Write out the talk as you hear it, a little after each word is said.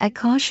a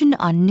caution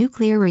on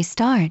nuclear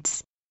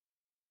restarts.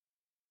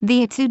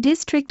 The Atsu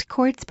District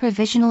Court's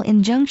provisional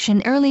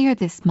injunction earlier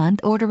this month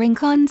ordering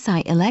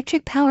Kansai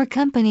Electric Power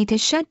Company to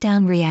shut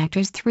down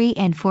reactors 3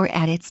 and 4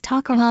 at its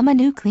Takahama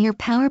nuclear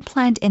power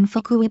plant in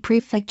Fukui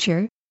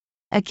Prefecture,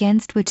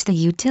 against which the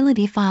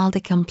utility filed a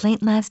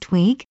complaint last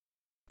week,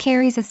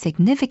 carries a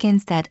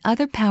significance that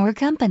other power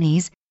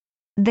companies,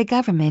 the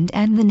government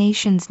and the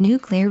nation's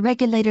nuclear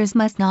regulators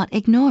must not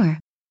ignore.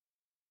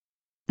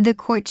 The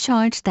court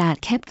charged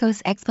that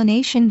KEPCO's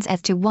explanations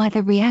as to why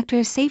the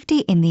reactor's safety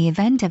in the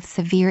event of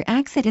severe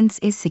accidents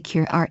is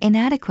secure are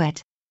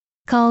inadequate,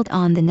 called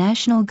on the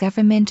national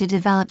government to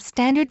develop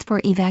standards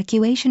for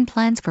evacuation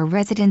plans for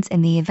residents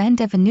in the event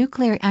of a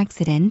nuclear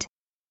accident,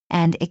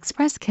 and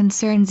expressed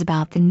concerns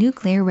about the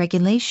Nuclear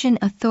Regulation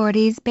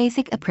Authority's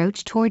basic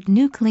approach toward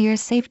nuclear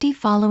safety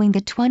following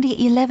the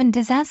 2011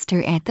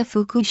 disaster at the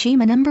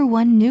Fukushima No.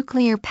 1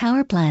 nuclear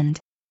power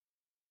plant.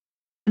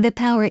 The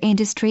power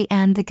industry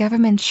and the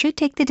government should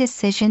take the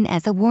decision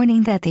as a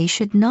warning that they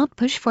should not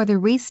push for the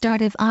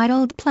restart of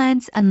idled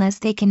plants unless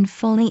they can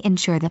fully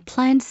ensure the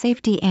plant's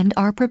safety and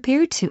are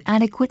prepared to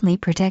adequately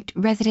protect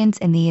residents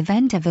in the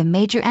event of a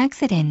major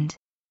accident.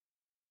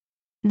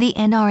 The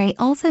NRA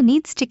also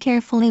needs to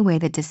carefully weigh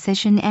the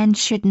decision and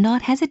should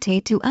not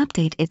hesitate to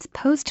update its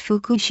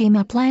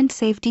post-Fukushima plant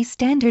safety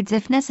standards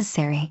if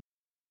necessary.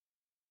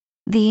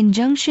 The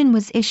injunction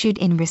was issued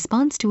in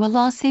response to a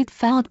lawsuit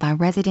filed by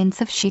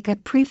residents of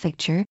Shika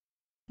Prefecture,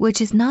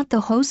 which is not the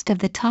host of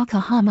the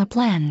Takahama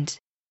plant.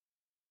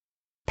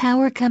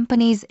 Power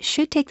companies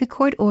should take the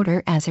court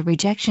order as a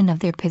rejection of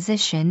their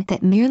position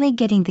that merely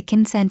getting the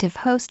consent of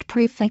host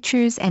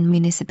prefectures and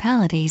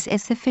municipalities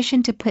is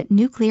sufficient to put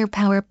nuclear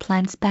power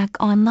plants back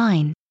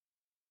online.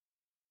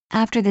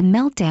 After the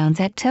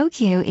meltdowns at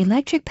Tokyo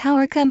Electric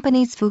Power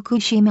Company's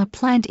Fukushima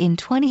plant in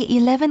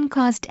 2011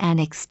 caused an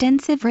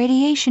extensive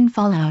radiation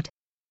fallout,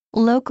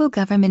 local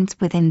governments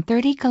within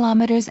 30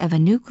 kilometers of a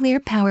nuclear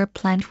power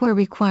plant were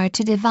required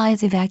to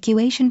devise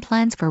evacuation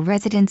plans for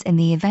residents in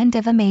the event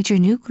of a major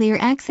nuclear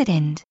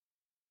accident.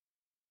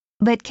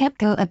 But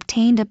KEPCO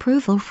obtained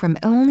approval from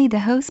only the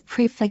host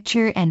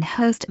prefecture and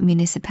host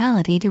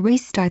municipality to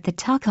restart the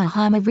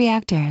Takahama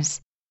reactors.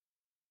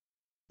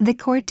 The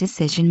court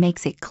decision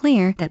makes it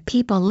clear that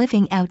people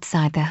living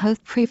outside the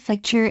host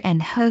prefecture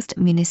and host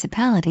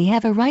municipality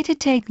have a right to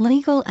take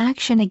legal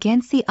action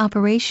against the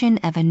operation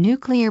of a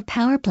nuclear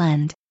power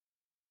plant.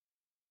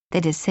 The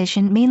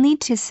decision may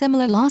lead to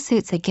similar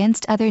lawsuits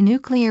against other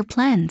nuclear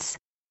plants.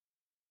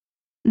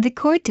 The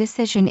court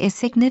decision is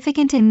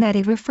significant in that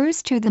it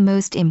refers to the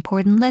most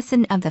important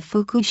lesson of the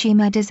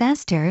Fukushima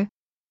disaster,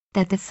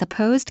 that the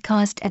supposed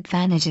cost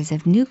advantages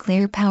of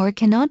nuclear power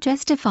cannot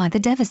justify the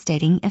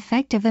devastating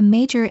effect of a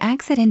major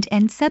accident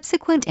and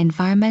subsequent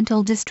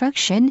environmental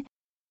destruction,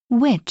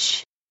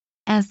 which,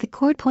 as the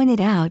court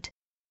pointed out,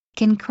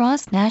 can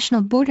cross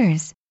national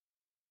borders.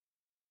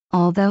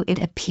 Although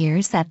it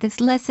appears that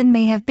this lesson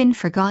may have been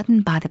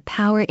forgotten by the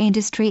power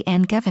industry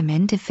and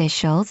government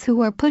officials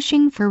who are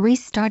pushing for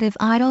restart of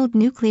idled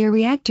nuclear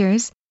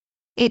reactors,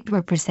 it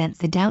represents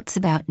the doubts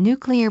about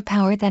nuclear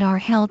power that are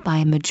held by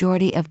a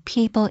majority of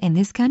people in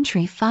this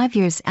country 5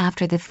 years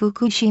after the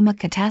Fukushima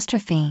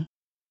catastrophe.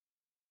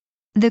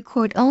 The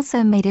court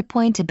also made a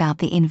point about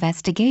the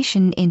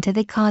investigation into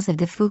the cause of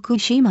the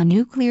Fukushima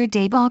nuclear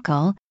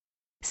debacle,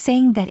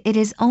 saying that it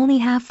is only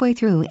halfway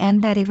through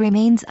and that it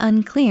remains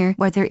unclear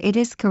whether it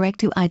is correct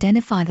to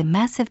identify the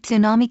massive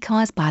tsunami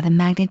caused by the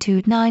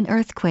magnitude 9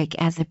 earthquake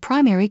as the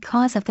primary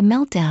cause of the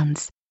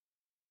meltdowns.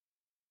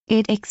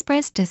 It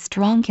expressed a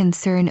strong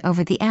concern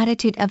over the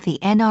attitude of the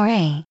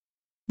NRA,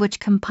 which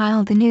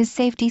compiled the new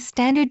safety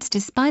standards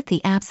despite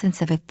the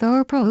absence of a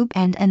thorough probe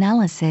and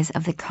analysis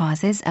of the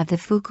causes of the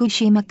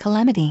Fukushima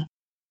calamity.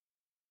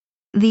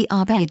 The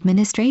Abe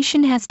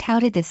administration has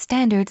touted the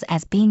standards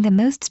as being the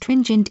most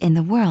stringent in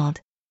the world,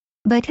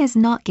 but has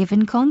not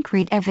given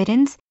concrete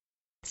evidence,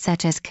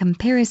 such as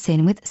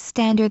comparison with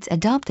standards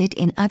adopted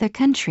in other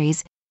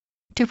countries,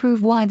 to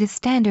prove why the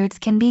standards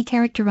can be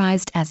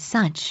characterized as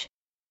such.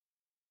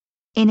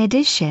 In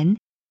addition,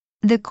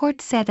 the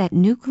court said that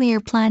nuclear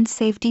plant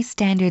safety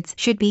standards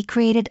should be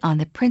created on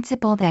the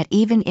principle that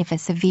even if a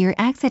severe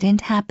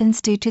accident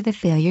happens due to the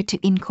failure to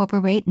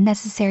incorporate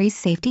necessary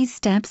safety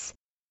steps,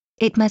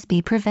 it must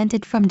be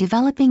prevented from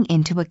developing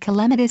into a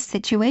calamitous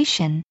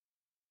situation.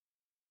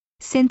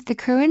 Since the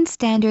current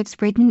standards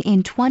written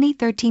in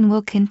 2013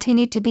 will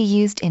continue to be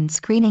used in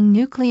screening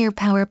nuclear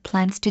power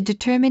plants to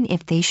determine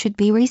if they should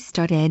be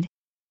restarted,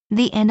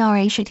 the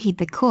NRA should heed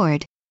the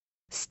court,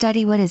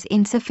 study what is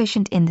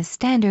insufficient in the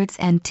standards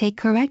and take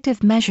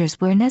corrective measures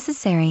where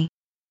necessary.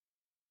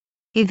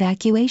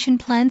 Evacuation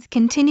plans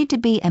continue to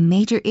be a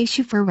major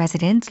issue for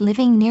residents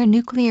living near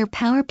nuclear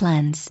power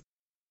plants.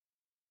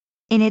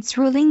 In its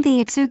ruling,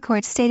 the Atsu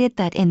Court stated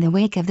that in the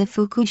wake of the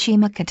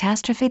Fukushima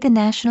catastrophe, the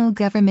national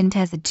government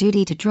has a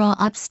duty to draw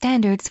up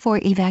standards for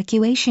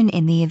evacuation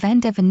in the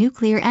event of a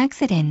nuclear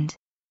accident.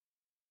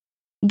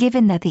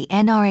 Given that the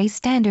NRA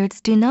standards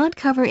do not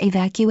cover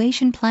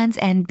evacuation plans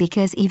and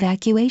because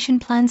evacuation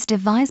plans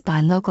devised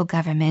by local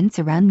governments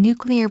around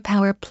nuclear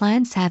power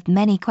plants have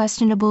many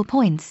questionable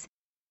points,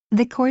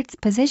 the court's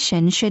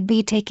position should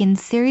be taken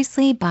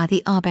seriously by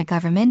the Abe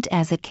government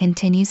as it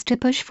continues to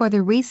push for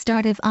the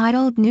restart of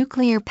idled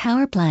nuclear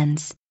power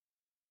plants.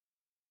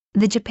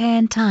 The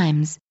Japan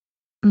Times,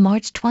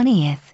 March 20.